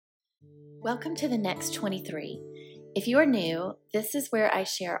Welcome to the Next 23. If you are new, this is where I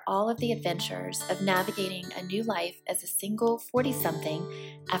share all of the adventures of navigating a new life as a single 40-something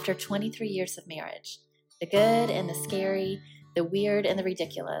after 23 years of marriage. The good and the scary, the weird and the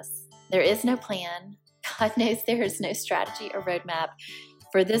ridiculous. There is no plan. God knows there is no strategy or roadmap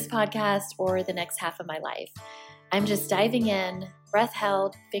for this podcast or the next half of my life. I'm just diving in, breath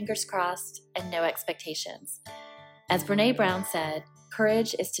held, fingers crossed, and no expectations. As Brené Brown said,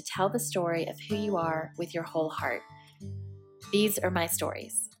 courage is to tell the story of who you are with your whole heart. These are my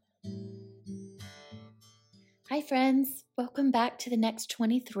stories. Hi, friends. Welcome back to the Next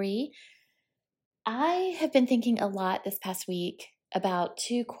 23. I have been thinking a lot this past week about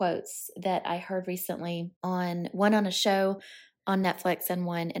two quotes that I heard recently, one on a show on Netflix and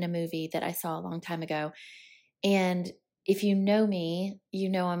one in a movie that I saw a long time ago. And if you know me, you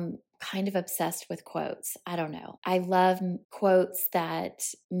know I'm kind of obsessed with quotes. I don't know. I love quotes that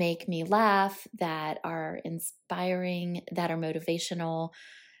make me laugh, that are inspiring, that are motivational.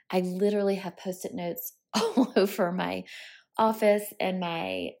 I literally have Post-it notes all over my office and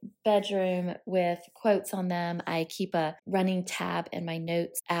my bedroom with quotes on them. I keep a running tab in my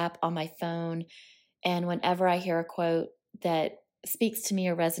notes app on my phone. And whenever I hear a quote that speaks to me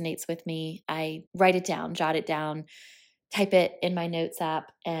or resonates with me, I write it down, jot it down, type it in my notes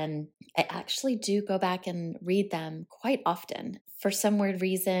app, and I actually do go back and read them quite often. For some weird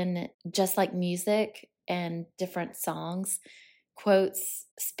reason, just like music and different songs, quotes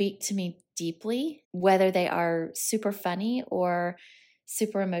speak to me deeply, whether they are super funny or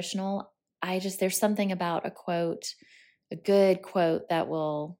super emotional. There's something about a quote, a good quote, that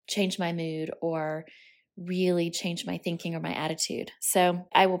will change my mood or really change my thinking or my attitude. So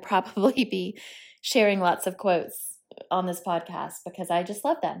I will probably be sharing lots of quotes on this podcast because I just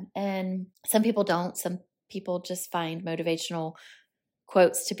love them. And some people don't. Some people just find motivational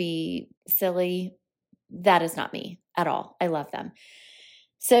quotes to be silly. That is not me at all. I love them.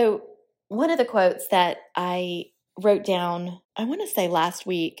 So one of the quotes that I wrote down, I want to say last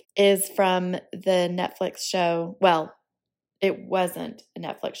week, is from the Netflix show. Well, it wasn't a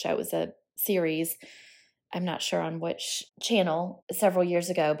Netflix show. It was a series. I'm not sure on which channel several years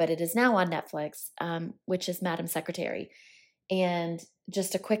ago, but it is now on Netflix, which is Madam Secretary. And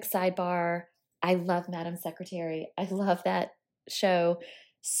just a quick sidebar, I love Madam Secretary. I love that show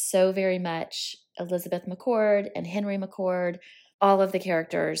so very much. Elizabeth McCord and Henry McCord, all of the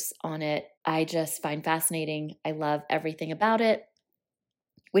characters on it, I just find fascinating. I love everything about it,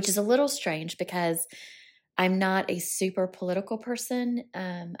 which is a little strange because I'm not a super political person.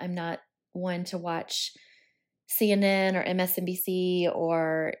 I'm not one to watch CNN or MSNBC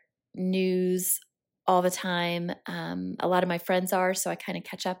or news all the time. A lot of my friends are, so I kind of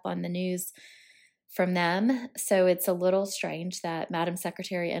catch up on the news from them. So it's a little strange that Madam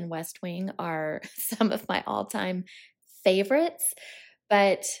Secretary and West Wing are some of my all-time favorites,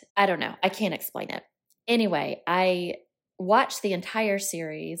 but I don't know. I can't explain it. Anyway, I watched the entire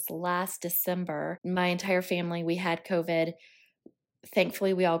series last December. My entire family, we had COVID.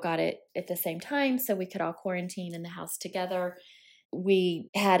 Thankfully, we all got it at the same time, so we could all quarantine in the house together.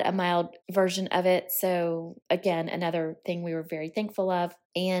 We had a mild version of it, so again, another thing we were very thankful of.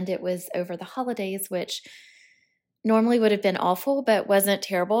 And it was over the holidays, which normally would have been awful, but wasn't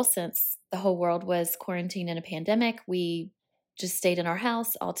terrible since the whole world was quarantined in a pandemic. We just stayed in our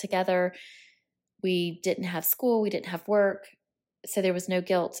house all together. We didn't have school. We didn't have work. So there was no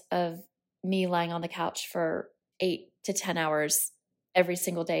guilt of me lying on the couch for 8 to 10 hours every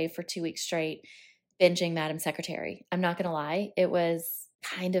single day for 2 weeks straight, binging Madam Secretary. I'm not going to lie. It was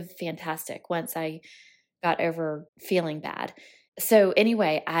kind of fantastic once I got over feeling bad. So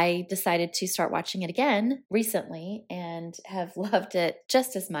anyway, I decided to start watching it again recently and have loved it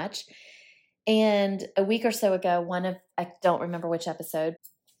just as much. And a week or so ago, I don't remember which episode,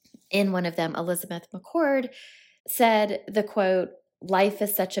 in one of them, Elizabeth McCord said the quote, "Life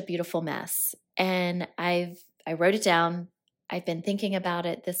is such a beautiful mess." And I wrote it down. I've been thinking about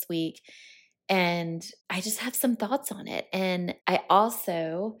it this week, and I just have some thoughts on it. And I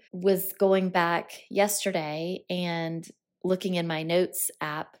also was going back yesterday and looking in my notes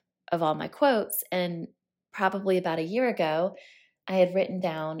app of all my quotes. And probably about a year ago, I had written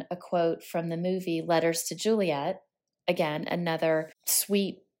down a quote from the movie Letters to Juliet. Again, another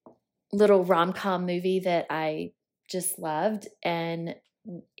sweet little rom-com movie that I just loved. And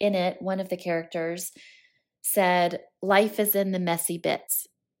in it, one of the characters said, "Life is in the messy bits."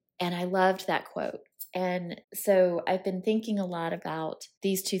 And I loved that quote. And so I've been thinking a lot about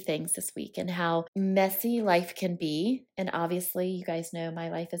these two things this week and how messy life can be. And obviously, you guys know my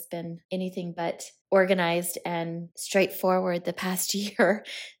life has been anything but organized and straightforward the past year,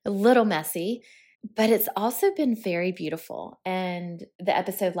 a little messy. But it's also been very beautiful. And the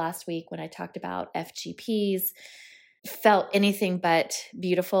episode last week when I talked about FGPs felt anything but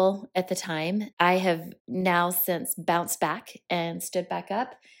beautiful at the time. I have now since bounced back and stood back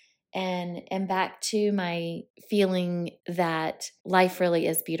up and am back to my feeling that life really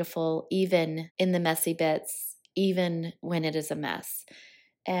is beautiful, even in the messy bits, even when it is a mess.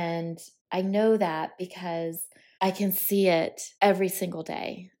 And I know that because I can see it every single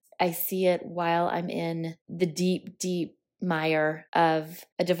day. I see it while I'm in the deep, deep mire of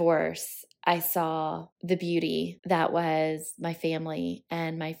a divorce. I saw the beauty that was my family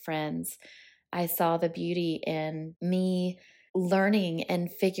and my friends. I saw the beauty in me learning and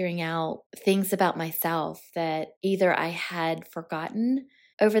figuring out things about myself that either I had forgotten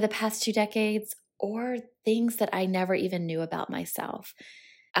over the past 2 decades or things that I never even knew about myself.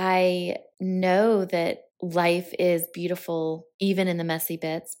 I know that life is beautiful even in the messy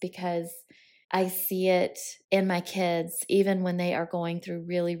bits because I see it in my kids, even when they are going through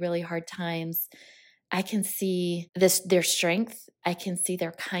really, really hard times. I can see their strength. I can see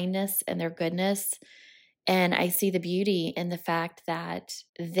their kindness and their goodness. And I see the beauty in the fact that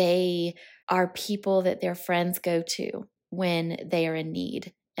they are people that their friends go to when they are in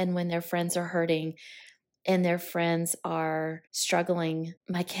need and when their friends are hurting and their friends are struggling.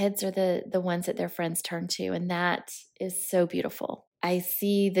 My kids are the ones that their friends turn to. And that is so beautiful. I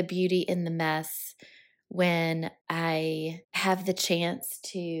see the beauty in the mess when I have the chance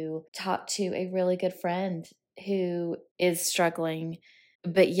to talk to a really good friend who is struggling,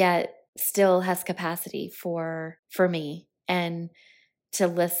 but yet still has capacity for me and to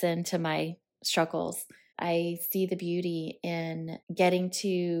listen to my struggles. I see the beauty in getting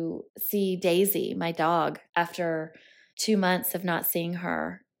to see Daisy, my dog, after 2 months of not seeing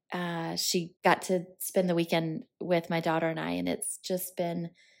her. She got to spend the weekend with my daughter and I, and it's just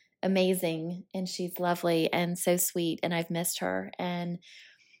been amazing. And she's lovely and so sweet, and I've missed her. And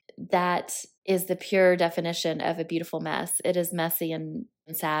that is the pure definition of a beautiful mess. It is messy and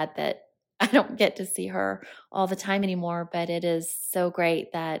sad that I don't get to see her all the time anymore, but it is so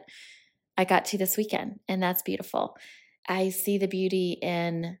great that I got to this weekend, and that's beautiful. I see the beauty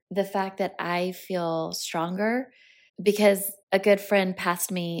in the fact that I feel stronger because a good friend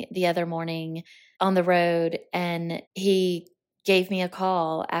passed me the other morning on the road, and he gave me a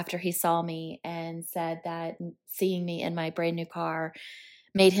call after he saw me and said that seeing me in my brand new car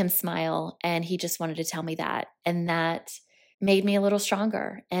made him smile, and he just wanted to tell me that. And that made me a little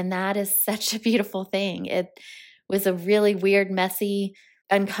stronger. And that is such a beautiful thing. It was a really weird, messy,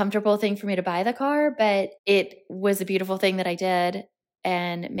 uncomfortable thing for me to buy the car, but it was a beautiful thing that I did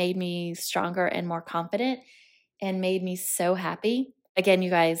and made me stronger and more confident and made me so happy. Again, you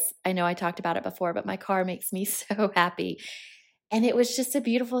guys, I know I talked about it before, but my car makes me so happy. And it was just a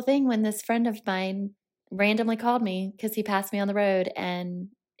beautiful thing when this friend of mine randomly called me because he passed me on the road, and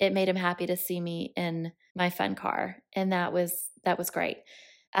it made him happy to see me in my fun car. And that was great.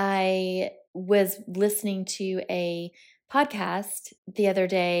 I was listening to a podcast the other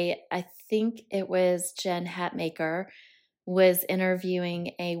day. I think it was Jen Hatmaker was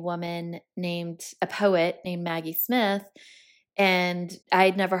interviewing a poet named Maggie Smith. And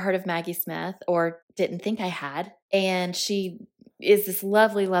I'd never heard of Maggie Smith or didn't think I had. And she is this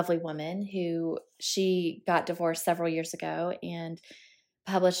lovely, lovely woman who she got divorced several years ago and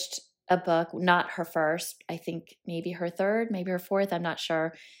published a book, not her first, I think maybe her third, maybe her fourth, I'm not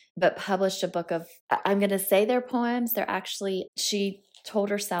sure, but published a book of, I'm going to say they're poems. They're actually, she told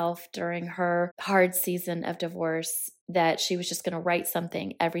herself during her hard season of divorce that she was just going to write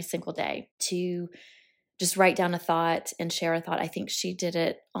something every single day, to just write down a thought and share a thought. I think she did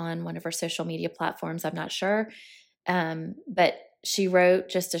it on one of her social media platforms. I'm not sure. But she wrote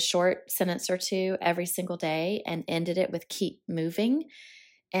just a short sentence or two every single day and ended it with "keep moving."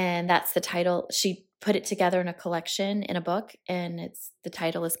 And that's the title. She put it together in a collection in a book, and the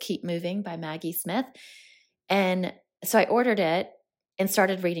title is "Keep Moving" by Maggie Smith. And so I ordered it and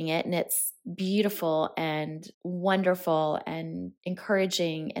started reading it, and it's beautiful and wonderful and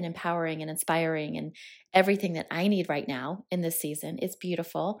encouraging and empowering and inspiring and everything that I need right now in this season. It's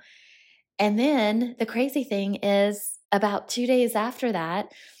beautiful. And then the crazy thing is, about 2 days after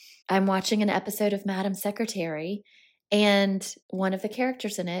that, I'm watching an episode of Madam Secretary, and one of the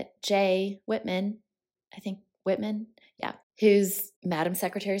characters in it, Jay Whitman, I think Whitman, yeah, who's Madam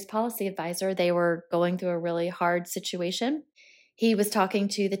Secretary's policy advisor, they were going through a really hard situation. he was talking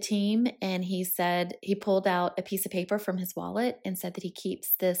to the team and he said he pulled out a piece of paper from his wallet and said that he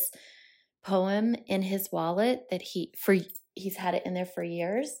keeps this poem in his wallet that he's had it in there for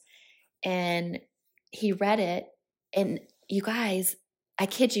years. And he read it, and you guys, I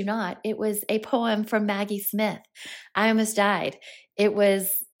kid you not, it was a poem from Maggie Smith. I almost died. It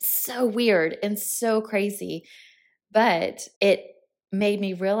was so weird and so crazy, but it made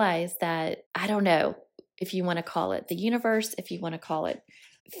me realize that, I don't know if you want to call it the universe, if you want to call it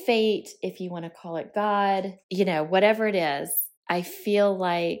fate, if you want to call it God, whatever it is, I feel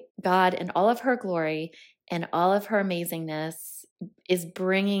like God in all of her glory and all of her amazingness is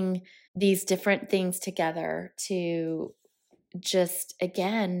bringing these different things together to just,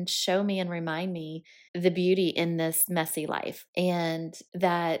 again, show me and remind me the beauty in this messy life. And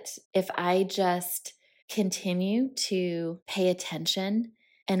that if I just continue to pay attention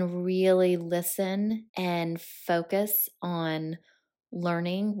and really listen and focus on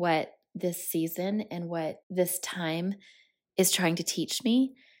learning what this season and what this time is trying to teach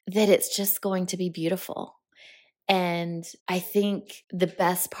me, that it's just going to be beautiful. And I think the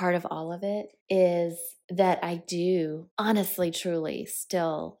best part of all of it is that I do honestly, truly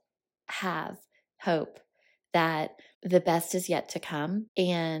still have hope that the best is yet to come,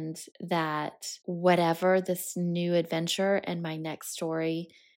 and that whatever this new adventure and my next story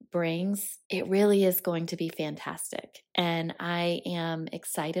brings, it really is going to be fantastic. And I am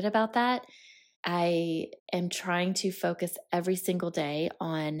excited about that. I am trying to focus every single day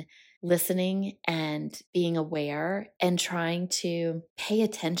on listening and being aware and trying to pay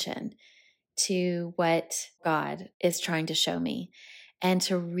attention to what God is trying to show me, and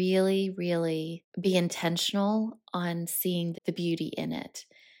to really, really be intentional on seeing the beauty in it.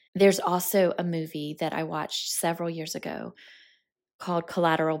 There's also a movie that I watched several years ago called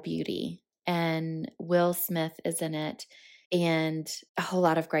Collateral Beauty, and Will Smith is in it, and a whole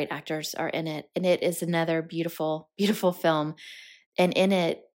lot of great actors are in it. And it is another beautiful, beautiful film. And in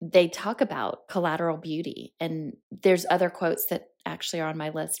it, they talk about collateral beauty. And there's other quotes that actually are on my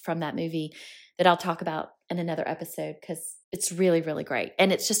list from that movie that I'll talk about in another episode, because it's really, really great.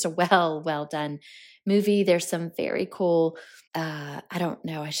 And it's just a well done movie. There's some very cool, I don't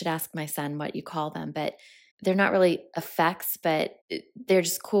know, I should ask my son what you call them, but they're not really effects, but they're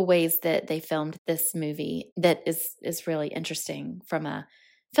just cool ways that they filmed this movie that is really interesting from a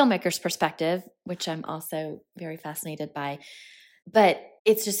filmmaker's perspective, which I'm also very fascinated by. But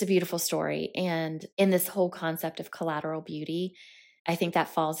it's just a beautiful story. And in this whole concept of collateral beauty, I think that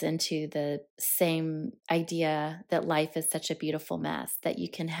falls into the same idea that life is such a beautiful mess, that you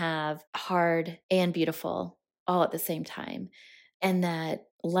can have hard and beautiful all at the same time. And that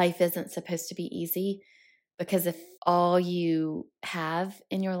life isn't supposed to be easy, because if all you have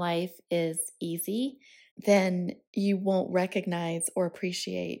in your life is easy, then you won't recognize or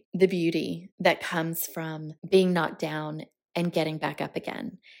appreciate the beauty that comes from being knocked down and getting back up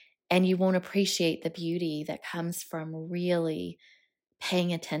again. And you won't appreciate the beauty that comes from really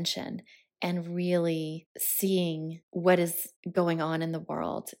paying attention and really seeing what is going on in the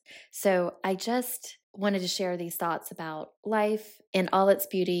world. So I just wanted to share these thoughts about life in all its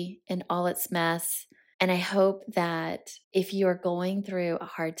beauty, in all its mess. And I hope that if you are going through a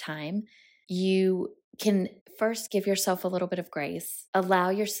hard time, you can first give yourself a little bit of grace,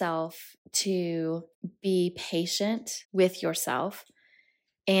 allow yourself to be patient with yourself,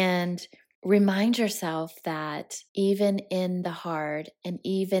 and remind yourself that even in the hard and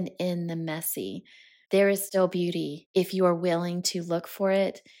even in the messy, there is still beauty if you are willing to look for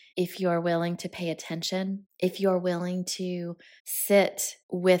it, if you are willing to pay attention, if you are willing to sit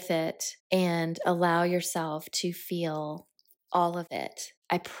with it and allow yourself to feel all of it.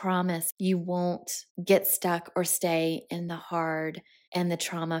 I promise you won't get stuck or stay in the hard and the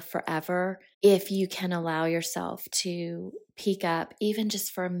trauma forever if you can allow yourself to peek up, even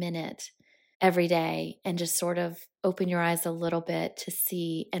just for a minute every day, and just sort of open your eyes a little bit to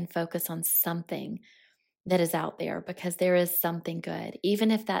see and focus on something that is out there, because there is something good.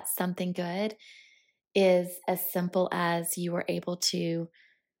 Even if that something good is as simple as you were able to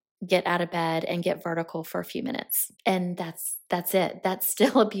get out of bed and get vertical for a few minutes. And that's it. That's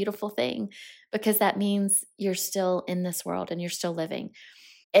still a beautiful thing, because that means you're still in this world and you're still living.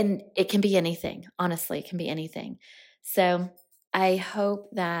 And it can be anything. Honestly, it can be anything. So I hope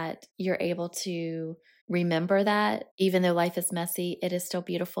that you're able to remember that even though life is messy, it is still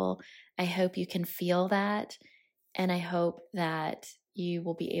beautiful. I hope you can feel that. And I hope that you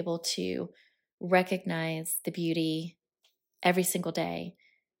will be able to recognize the beauty every single day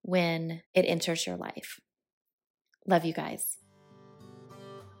when it enters your life. Love you guys.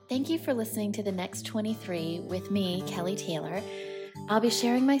 Thank you for listening to The Next 23 with me, Kelly Taylor. I'll be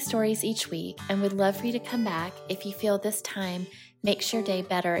sharing my stories each week and would love for you to come back if you feel this time makes your day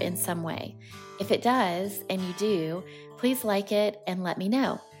better in some way. If it does, and you do, please like it and let me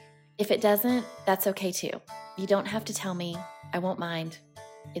know. If it doesn't, that's okay too. You don't have to tell me. I won't mind.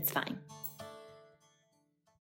 It's fine.